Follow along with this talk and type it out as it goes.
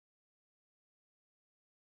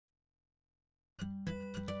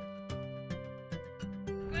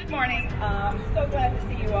Good morning. So glad to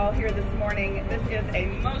see you all here this morning. This is a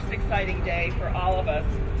most exciting day for all of us.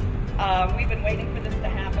 We've been waiting for this to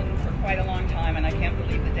happen for quite a long time, and I can't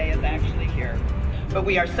believe the day is actually here. But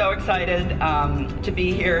we are so excited to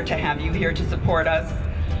be here, to have you here to support us.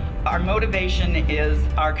 Our motivation is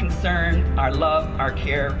our concern, our love, our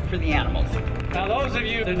care for the animals. Now, those of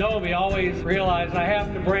you that know me always realize I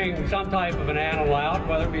have to bring some type of an animal out,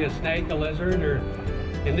 whether it be a snake, a lizard, or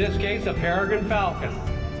in this case, a peregrine falcon.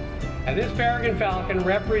 And this peregrine falcon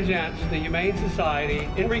represents the Humane Society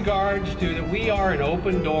in regards to that we are an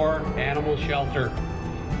open-door animal shelter.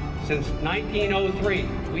 Since 1903,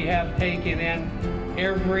 we have taken in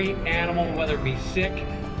every animal, whether it be sick,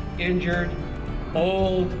 injured,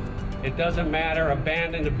 old, it doesn't matter,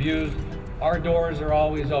 abandoned, abused. Our doors are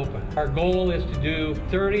always open. Our goal is to do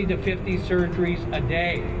 30 to 50 surgeries a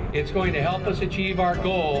day. It's going to help us achieve our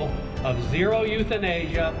goal of zero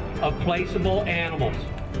euthanasia of placeable animals.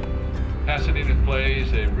 Pasadena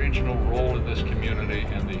plays a regional role in this community,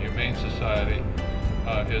 and the Humane Society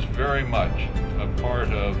is very much a part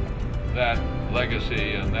of that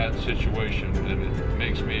legacy and that situation, and it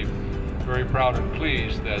makes me very proud and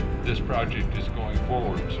pleased that this project is going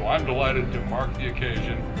forward. So I'm delighted to mark the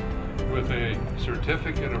occasion with a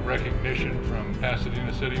certificate of recognition from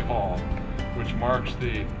Pasadena City Hall, which marks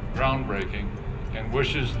the groundbreaking and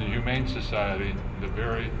wishes the Humane Society the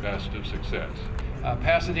very best of success.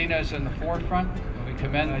 Pasadena is in the forefront. We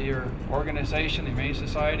commend your organization, the Humane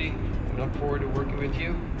Society. We look forward to working with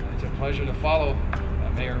you. It's a pleasure to follow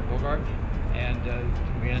Mayor Bogart, and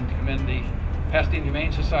we commend the Pasadena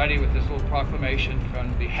Humane Society with this little proclamation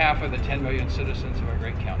from behalf of the 10 million citizens of our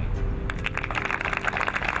great county.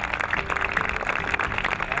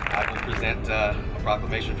 I will present a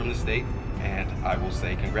proclamation from the state, and I will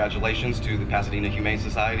say congratulations to the Pasadena Humane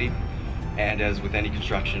Society. And as with any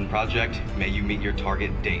construction project, may you meet your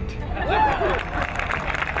target date.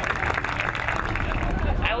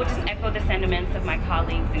 I will just echo the sentiments of my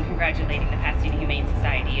colleagues in congratulating the Pasadena Humane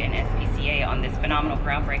Society and SPCA on this phenomenal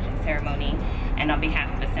groundbreaking ceremony. And on behalf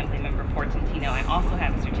of Assemblymember Portantino, I also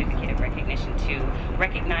have a certificate of recognition to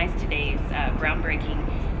recognize today's groundbreaking,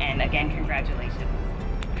 and again, congratulations.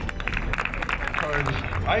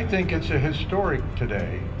 I think it's a historic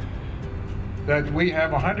today that we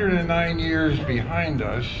have 109 years behind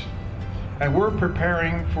us, and we're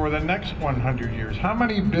preparing for the next 100 years. How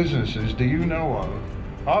many businesses do you know of,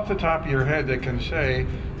 off the top of your head, that can say,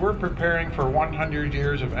 we're preparing for 100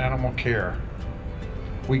 years of animal care?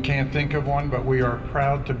 We can't think of one, but we are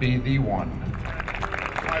proud to be the one.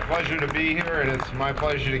 It's my pleasure to be here, and it's my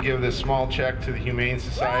pleasure to give this small check to the Humane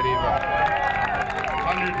Society about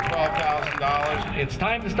 $112,000. It's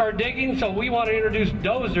time to start digging, so we want to introduce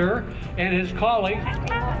Dozer and his colleagues.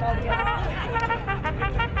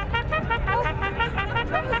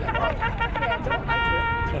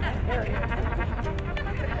 There it is!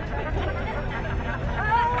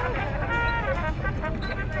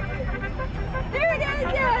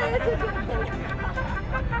 Yeah, that's a good one.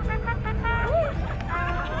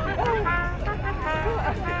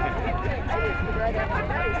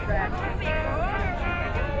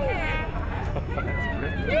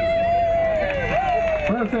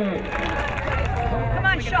 Perfect. Come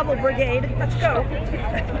on, shovel brigade. Let's go.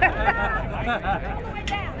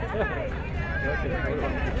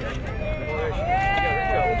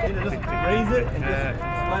 Just raise it and just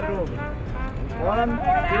slide it over. 1,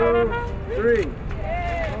 2, 3.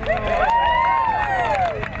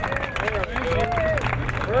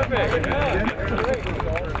 Perfect.